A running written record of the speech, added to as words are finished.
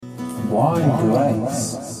Why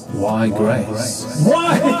grace? Why grace?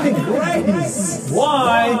 Why grace?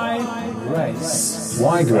 Why grace?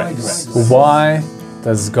 Why grace? Why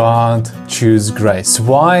does God choose grace?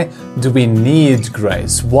 Why do we need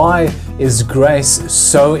grace? Why is grace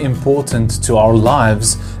so important to our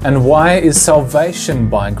lives? And why is salvation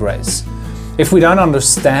by grace? If we don't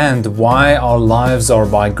understand why our lives are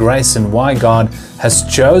by grace and why God has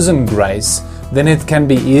chosen grace, then it can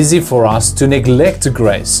be easy for us to neglect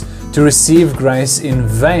grace, to receive grace in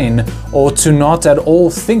vain, or to not at all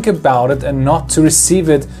think about it and not to receive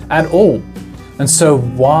it at all. And so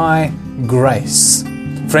why grace?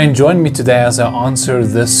 Friend, join me today as I answer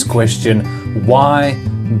this question, why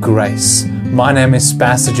grace? My name is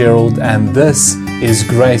Pastor Gerald and this is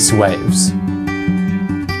Grace Waves.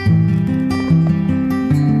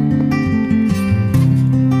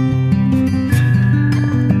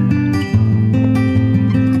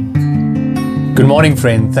 Good morning,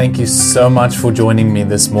 friend. Thank you so much for joining me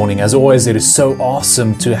this morning. As always, it is so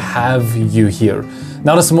awesome to have you here.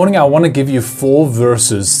 Now, this morning, I want to give you 4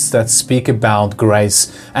 verses that speak about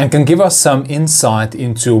grace and can give us some insight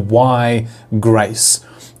into why grace.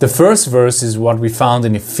 The first verse is what we found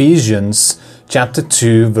in Ephesians chapter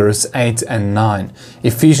 2, verse 8 and 9.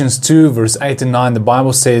 Ephesians 2, verse 8 and 9, the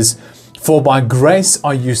Bible says, "For by grace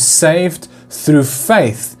are you saved through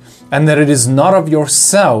faith, and that it is not of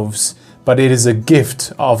yourselves, but it is a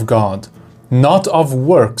gift of God, not of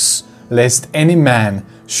works, lest any man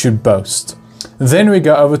should boast." Then we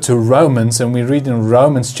go over to Romans and we read in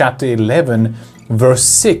Romans chapter 11, verse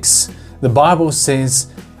 6. The Bible says,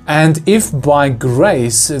 "And if by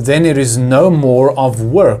grace, then it is no more of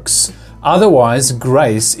works. Otherwise,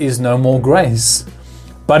 grace is no more grace.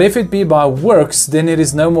 But if it be by works, then it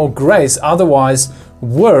is no more grace. Otherwise,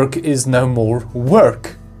 work is no more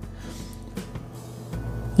work."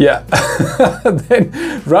 Yeah. Then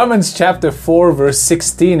Romans chapter 4 verse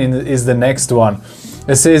 16 is the next one.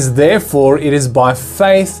 It says, "Therefore it is by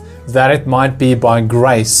faith that it might be by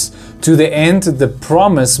grace, to the end the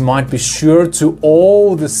promise might be sure to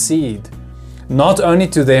all the seed, not only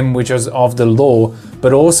to them which is of the law,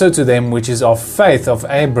 but also to them which is of faith of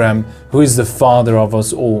Abraham, who is the father of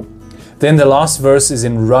us all." Then the last verse is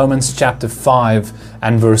in Romans chapter 5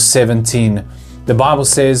 and verse 17. The Bible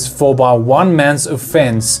says, "For by one man's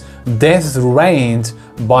offense death reigned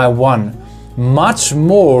by one. Much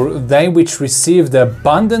more they which receive the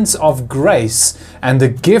abundance of grace and the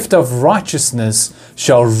gift of righteousness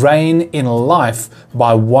shall reign in life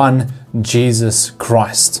by one Jesus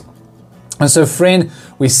Christ." And so, friend,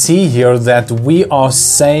 we see here that we are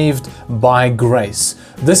saved by grace.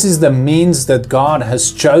 This is the means that God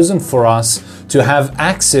has chosen for us to have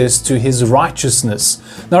access to His righteousness.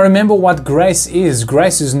 Now remember what grace is.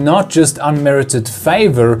 Grace is not just unmerited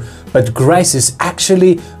favor, but grace is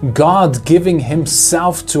actually God giving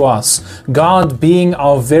Himself to us. God being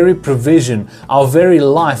our very provision, our very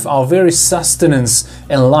life, our very sustenance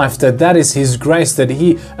in life. That is His grace, that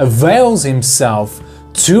He avails Himself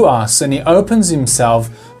to us and He opens Himself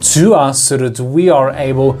to us so that we are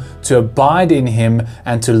able to abide in Him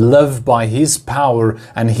and to live by His power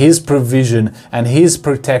and His provision and His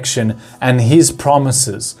protection and His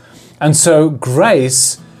promises. And so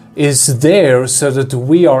grace is there so that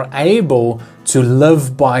we are able to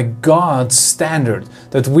live by God's standard,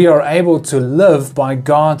 that we are able to live by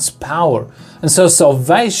God's power. And so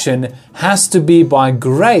salvation has to be by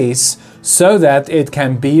grace so that it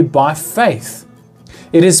can be by faith.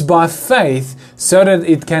 It is by faith so that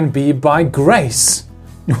it can be by grace.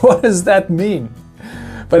 What does that mean?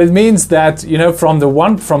 But it means that,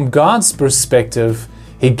 from God's perspective,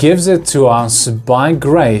 He gives it to us by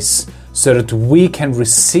grace so that we can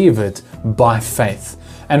receive it by faith.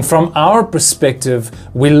 And from our perspective,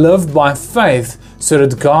 we live by faith so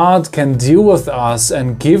that God can deal with us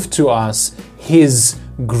and give to us His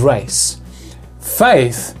grace.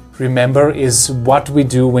 Faith, remember, is what we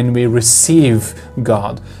do when we receive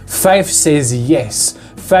God. Faith says yes.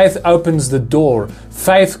 Faith opens the door.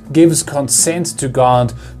 Faith gives consent to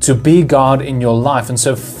God to be God in your life. And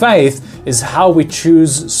so faith is how we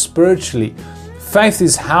choose spiritually. Faith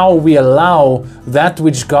is how we allow that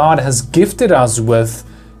which God has gifted us with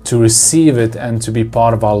to receive it and to be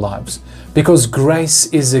part of our lives. Because grace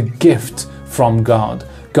is a gift from God.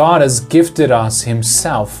 God has gifted us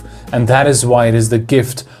Himself, and that is why it is the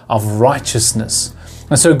gift of righteousness.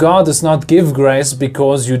 And so God does not give grace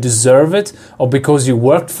because you deserve it, or because you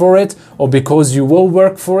worked for it, or because you will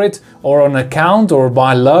work for it, or on account, or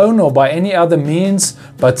by loan, or by any other means,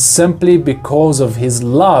 but simply because of His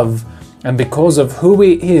love and because of who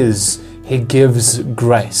He is, He gives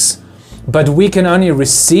grace. But we can only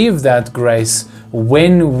receive that grace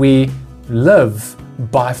when we live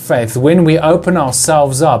by faith, when we open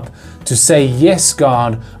ourselves up to say, yes,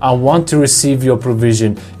 God, I want to receive your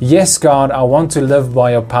provision. Yes, God, I want to live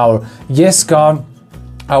by your power. Yes, God,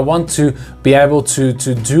 I want to be able to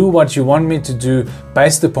do what you want me to do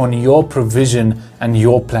based upon your provision and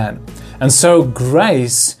your plan. And so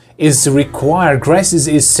grace is required. Grace is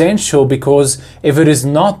essential, because if it is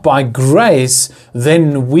not by grace,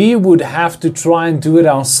 then we would have to try and do it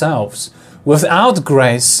ourselves. Without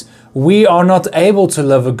grace, we are not able to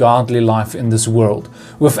live a godly life in this world.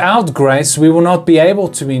 Without grace, we will not be able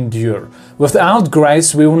to endure. Without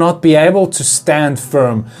grace, we will not be able to stand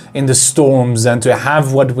firm in the storms and to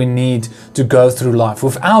have what we need to go through life.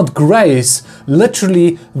 Without grace,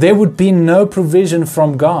 literally, there would be no provision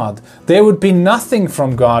from God. There would be nothing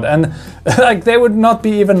from God, and there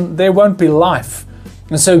won't be life.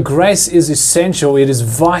 And so grace is essential. It is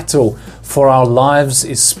vital for our lives,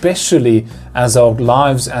 especially as our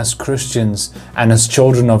lives as Christians and as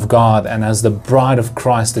children of God and as the bride of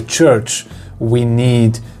Christ, the church. We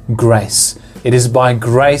need grace. It is by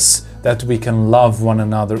grace that we can love one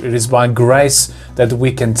another. It is by grace that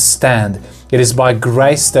we can stand. It is by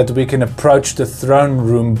grace that we can approach the throne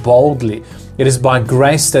room boldly. It is by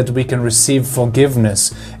grace that we can receive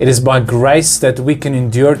forgiveness. It is by grace that we can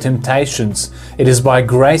endure temptations. It is by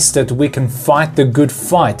grace that we can fight the good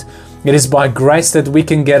fight. It is by grace that we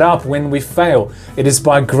can get up when we fail. It is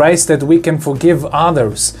by grace that we can forgive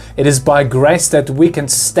others. It is by grace that we can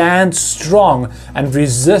stand strong and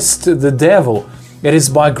resist the devil. It is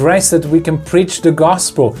by grace that we can preach the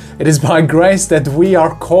gospel. It is by grace that we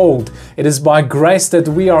are called. It is by grace that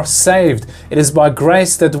we are saved. It is by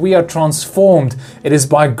grace that we are transformed. It is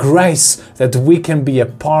by grace that we can be a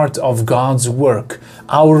part of God's work.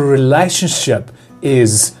 Our relationship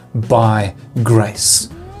is by grace.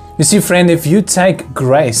 You see, friend, if you take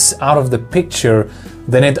grace out of the picture,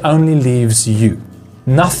 then it only leaves you.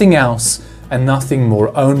 Nothing else and nothing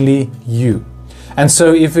more, only you. And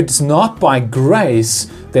so if it's not by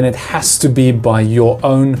grace, then it has to be by your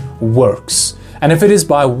own works. And if it is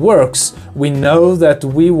by works, we know that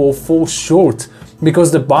we will fall short,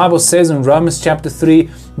 because the Bible says in Romans chapter 3,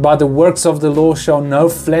 by the works of the law shall no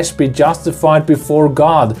flesh be justified before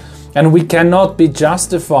God. And we cannot be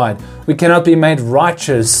justified. We cannot be made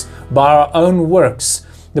righteous by our own works.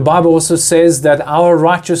 The Bible also says that our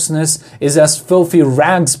righteousness is as filthy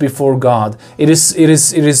rags before God. It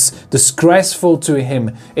is disgraceful to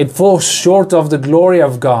Him. It falls short of the glory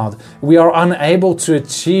of God. We are unable to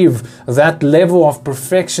achieve that level of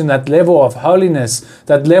perfection, that level of holiness,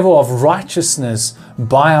 that level of righteousness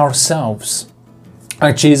by ourselves.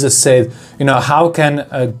 Like Jesus said, how can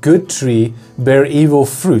a good tree bear evil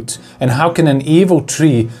fruit? And how can an evil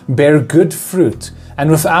tree bear good fruit? And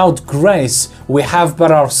without grace, we have but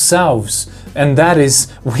ourselves. And that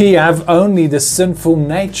is, we have only the sinful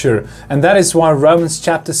nature. And that is why Romans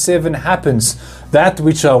chapter 7 happens. That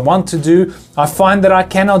which I want to do, I find that I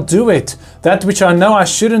cannot do it. That which I know I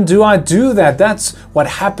shouldn't do, I do that. That's what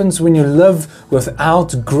happens when you live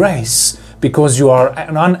without grace, because you are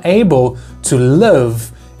unable to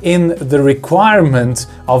live in the requirement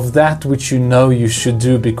of that which you know you should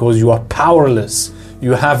do, because you are powerless.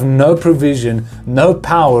 You have no provision, no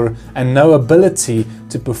power, and no ability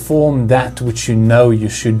to perform that which you know you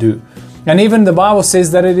should do. And even the Bible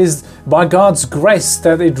says that it is by God's grace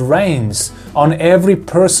that it rains on every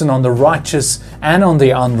person, on the righteous and on the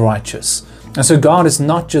unrighteous. And so God is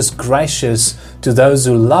not just gracious to those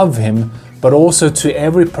who love Him, but also to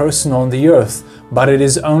every person on the earth. But it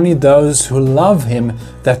is only those who love Him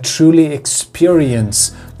that truly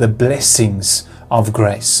experience the blessings of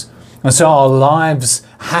grace. And so our lives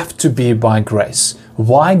have to be by grace.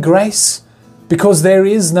 Why grace? Because there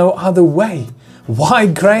is no other way. Why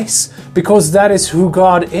grace? Because that is who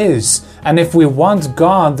God is. And if we want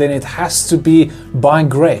God, then it has to be by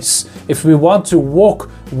grace. If we want to walk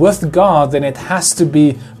with God, then it has to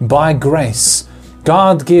be by grace.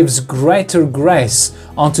 God gives greater grace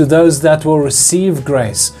unto those that will receive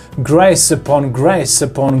grace. Grace upon grace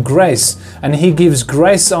upon grace. And He gives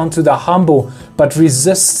grace unto the humble, but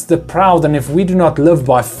resists the proud. And if we do not live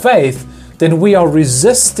by faith, then we are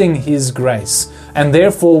resisting His grace. And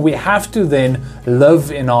therefore we have to then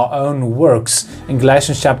live in our own works. In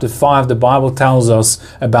Galatians chapter 5, the Bible tells us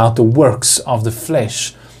about the works of the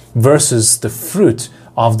flesh versus the fruit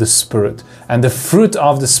of the Spirit. And the fruit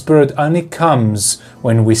of the Spirit only comes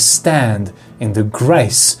when we stand in the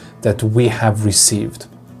grace that we have received.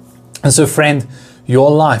 And so, friend,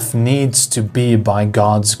 your life needs to be by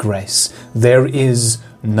God's grace. There is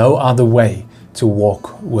no other way to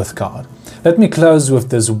walk with God. Let me close with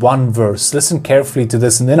this one verse. Listen carefully to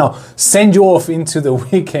this, and then I'll send you off into the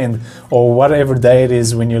weekend or whatever day it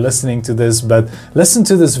is when you're listening to this. But listen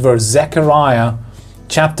to this verse, Zechariah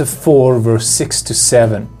chapter 4, verse 6 to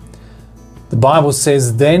 7. The Bible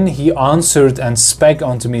says, Then he answered and spake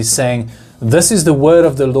unto me, saying, This is the word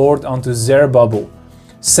of the Lord unto Zerubbabel,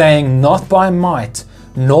 saying, Not by might,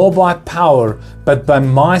 nor by power, but by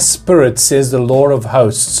my Spirit, says the Lord of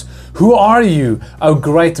hosts. Who are you, O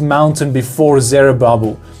great mountain, before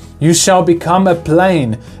Zerubbabel? You shall become a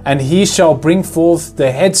plain, and he shall bring forth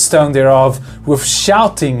the headstone thereof with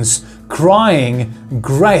shoutings, crying,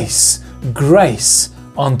 Grace, grace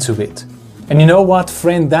unto it. And you know what,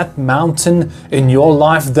 friend, that mountain in your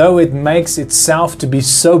life, though it makes itself to be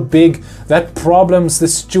so big, that problems, the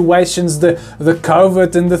situations, the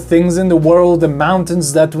COVID and the things in the world, the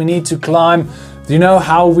mountains that we need to climb, do you know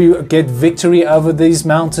how we get victory over these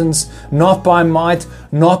mountains? Not by might,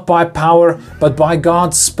 not by power, but by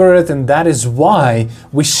God's Spirit. And that is why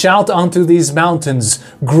we shout unto these mountains,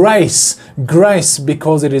 Grace, grace,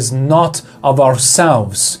 because it is not of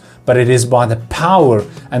ourselves, but it is by the power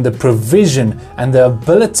and the provision and the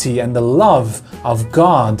ability and the love of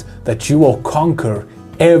God that you will conquer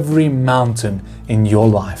every mountain in your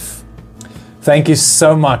life. Thank you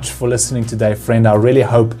so much for listening today, friend. I really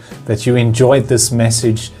hope that you enjoyed this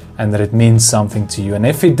message and that it means something to you. And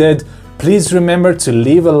if it did, please remember to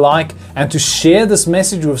leave a like and to share this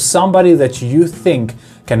message with somebody that you think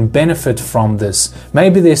can benefit from this.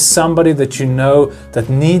 Maybe there's somebody that you know that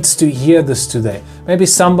needs to hear this today. Maybe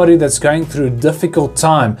somebody that's going through a difficult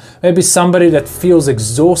time. Maybe somebody that feels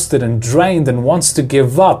exhausted and drained and wants to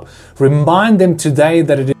give up. Remind them today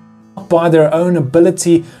that it is not by their own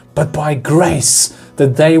ability, but by grace,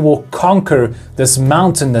 that they will conquer this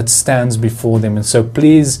mountain that stands before them. And so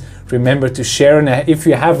please remember to share. And if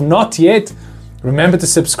you have not yet, remember to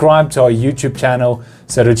subscribe to our YouTube channel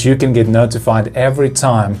so that you can get notified every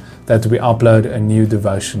time that we upload a new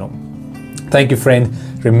devotional. Thank you, friend.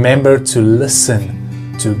 Remember to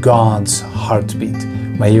listen to God's heartbeat.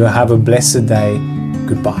 May you have a blessed day.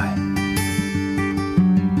 Goodbye.